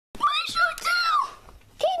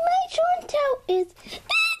It's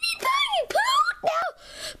everybody poop now.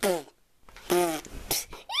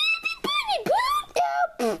 Everybody poop now.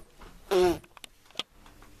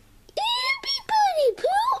 Everybody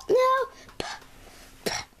poop now.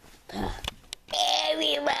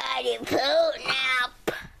 Everybody poop now.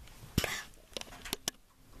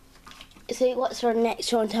 See, what's our next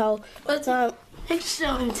show and tell? What's our next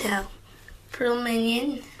show and tell? For a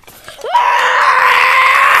minion.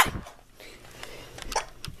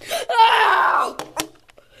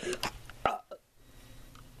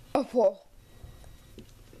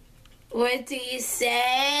 What do you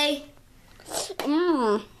say?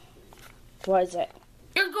 What is it?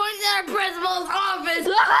 You're going to our principal's office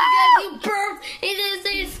because you burped. He didn't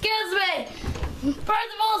say excuse me.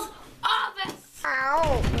 Principal's office.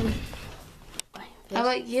 Ow. How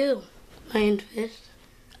about you, Lionfish?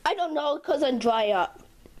 I don't know, because I dry up.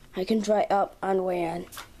 I can dry up and when.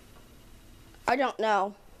 I don't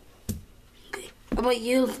know. How about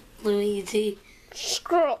you, Luigi?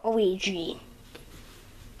 Screw Luigi.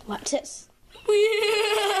 What's this?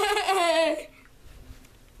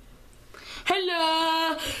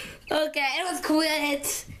 Hello. Okay, let's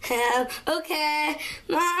quit. Okay,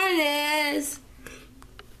 mine is.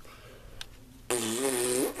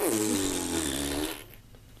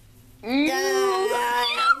 I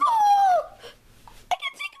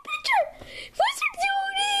can take a picture. What's your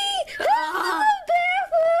duty?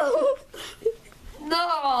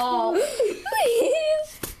 No. Please.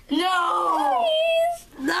 No. Please.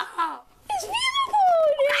 No. It's beautiful.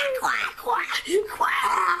 Quack, quack, quack,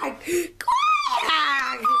 quack.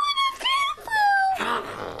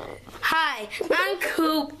 Hi, I'm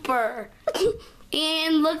Cooper.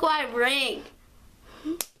 And look what I bring.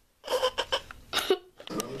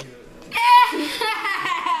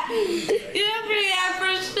 You bring out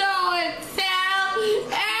for show and tell.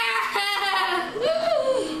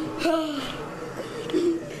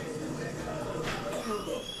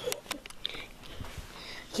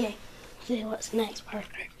 Okay. See what's next, Parker.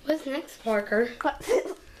 What's next, Parker?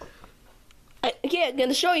 Okay, I'm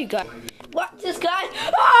gonna show you guys. What's this guy?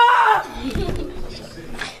 Ah!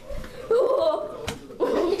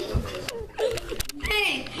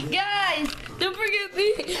 Hey, guys, don't forget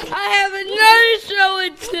me. I have another show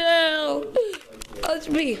and tell. Oh, it's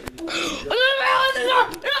me.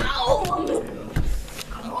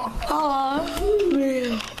 Oh,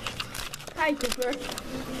 Hi, Cooper.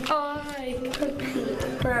 hi,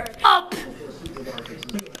 Cooper. Up.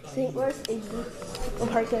 See, where's Iggy? Oh,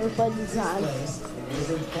 Parker, what is on?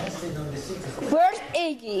 Where's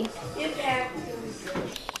Iggy? Get back.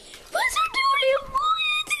 What's her duty? Oh,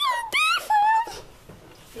 you have to go to the bathroom.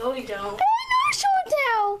 No, we don't. No, show and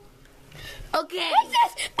tell. Okay. What's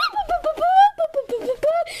this?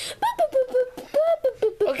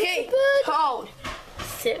 Okay, Toad.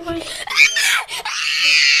 Sit right there.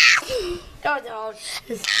 No, don't.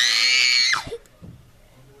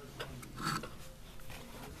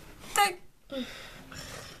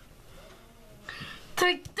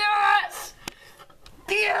 Take this!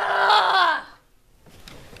 Yeah!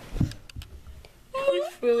 Who's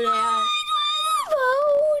fruit at?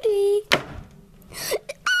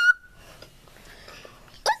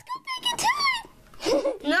 Let's go back in time.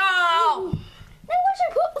 No! Now where's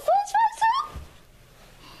your phone's up?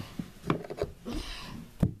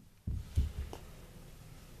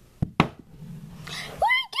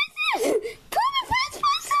 Where is this? Put my friend's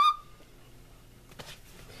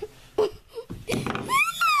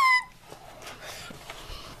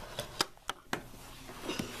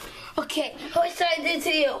Okay, what should I do to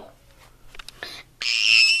you?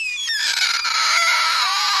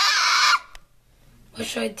 What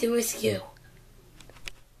should I do with you?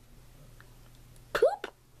 Poop?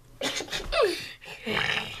 What's poop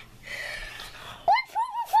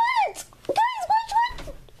my friends? Guys, which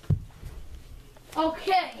one?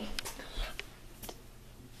 Okay.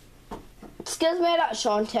 Excuse me, that's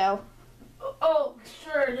Chantel. Oh,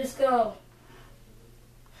 sure, let's go.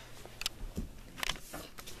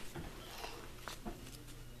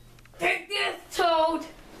 Take this, Toad.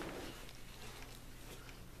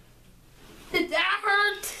 Did that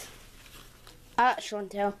hurt? That's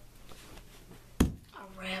Chantel. A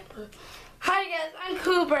rapper. Hi guys, I'm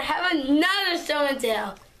Cooper. Have another show and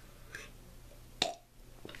tell.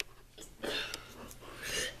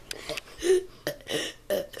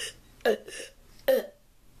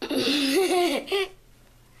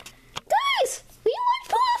 Guys, we want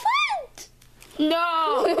Pooh friends.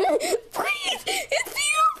 No. Please, it's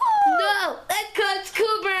beautiful. No, that cuts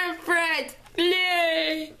Cooper and friends.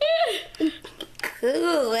 Yay.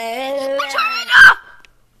 Cool. Turn it off.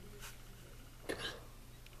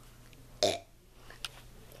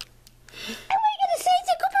 I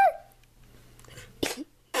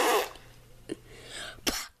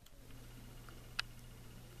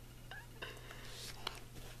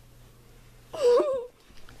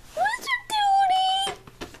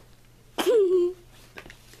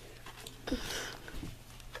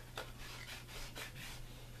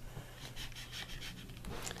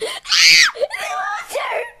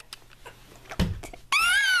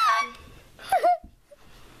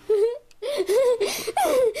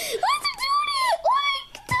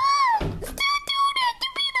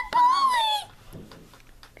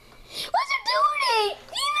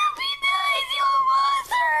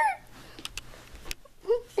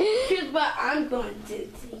I'm going to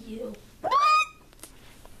do to you.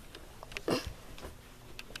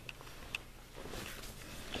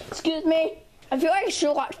 Excuse me. I feel like I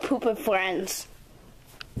should watch Poopin' Friends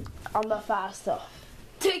on the faster.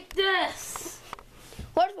 Take this.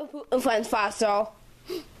 What's the Poopin' Friends faster?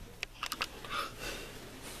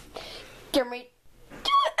 Give me.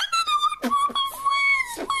 Do it. Poopin'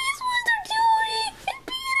 Friends. Please, what they're doing. It's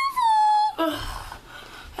beautiful.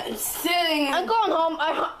 I'm sitting. I'm going home.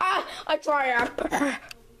 I try.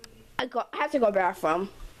 I have to go bathroom.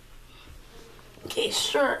 Okay,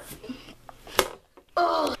 sure.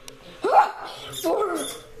 Oh.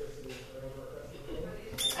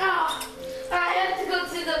 Oh, I have to go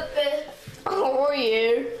to the bed. How are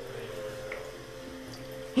you?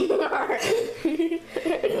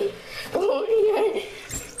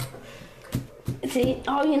 See,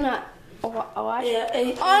 oh, you're not. Oh,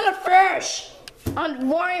 Yeah, on a fish. On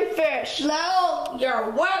warm fish. no, you're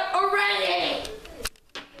wet already.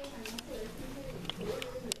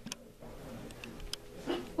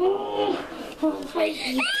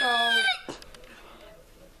 Crazy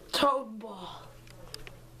toad ball.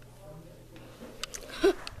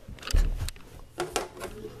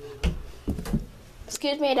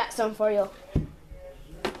 Excuse me, that's some for you.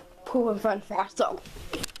 Poopin' Friends faster.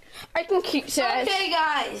 I can keep saying. Okay,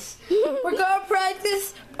 guys, we're gonna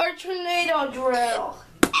practice our tornado drill.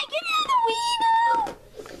 I can hear the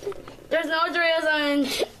wiener. There's no drills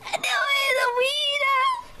on. I know the wiener.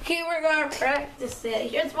 Okay, we're gonna practice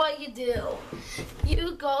it. Here's what you do.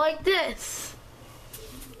 You go like this.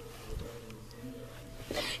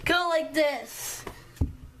 Go like this.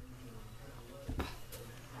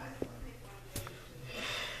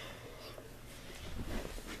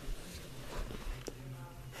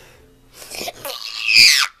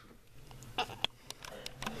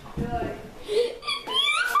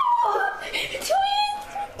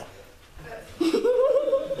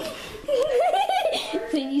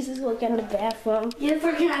 Please just look in the bathroom. Yes,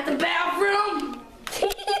 we're at the bathroom.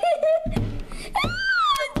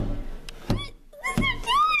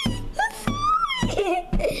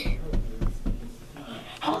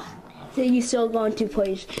 So you still going to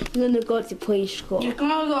play? You're gonna go to play school. You're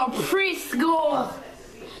gonna go preschool.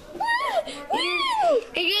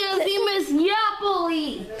 You're gonna see Miss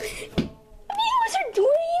Yapoli. Mr.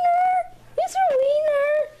 Wiener. Mr.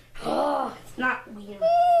 Wiener. Oh, it's not weird.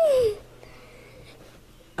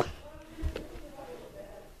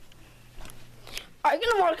 I'm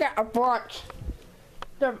gonna work at a bunch.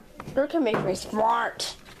 They can make me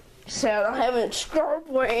smart. So I haven't star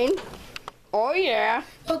brain. Oh yeah.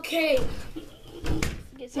 Okay,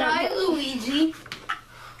 It's hi not. Luigi.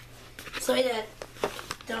 Sorry that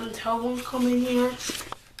dumb toe won't come in here.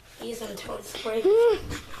 He's on toad spray.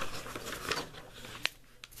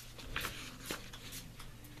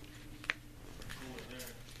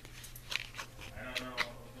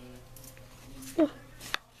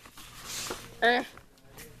 There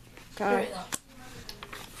There we we go.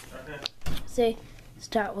 go. See,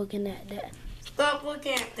 start looking at that. Stop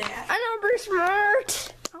looking at that. I know, be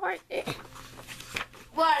smart. I like it.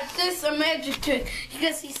 Watch, this is a magic trick. You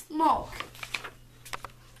can see smoke.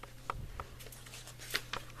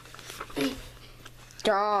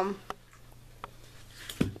 Dumb.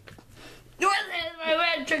 What is my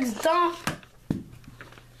magic tricks, dumb?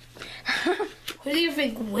 Who do you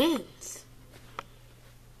think wins?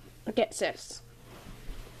 Look at this.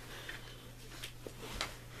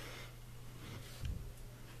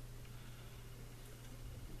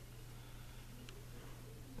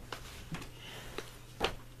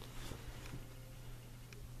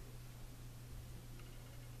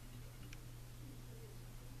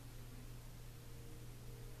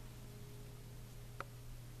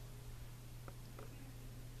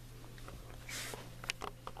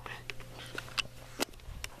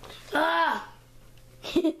 Ah!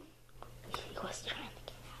 He was trying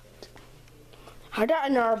to get out. I got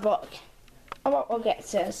another book. How about look at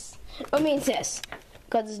this? I mean this,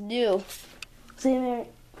 because it's new. See there?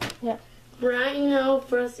 Yeah. Rhino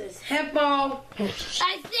versus hippo. I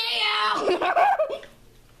see you!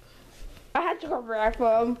 I had to go back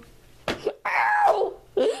from. Ow!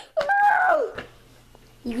 Ow!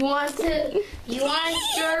 You want to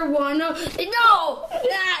stir one of... No!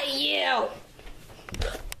 Not you!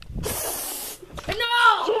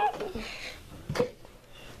 No!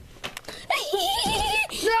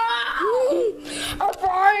 No! I'm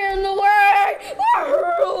flying in the way!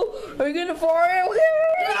 Are you gonna fly away?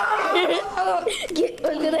 It's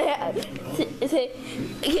gonna happen.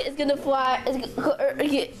 It's gonna fly. I'm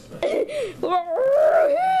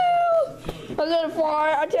gonna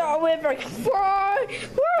fly. I tell you if I can fly.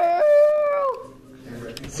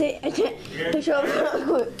 See, I can't. Show up.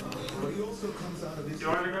 He also comes out of his. You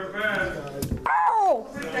want to go to bed? Ow!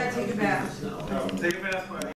 Take a bath. No, take a bath.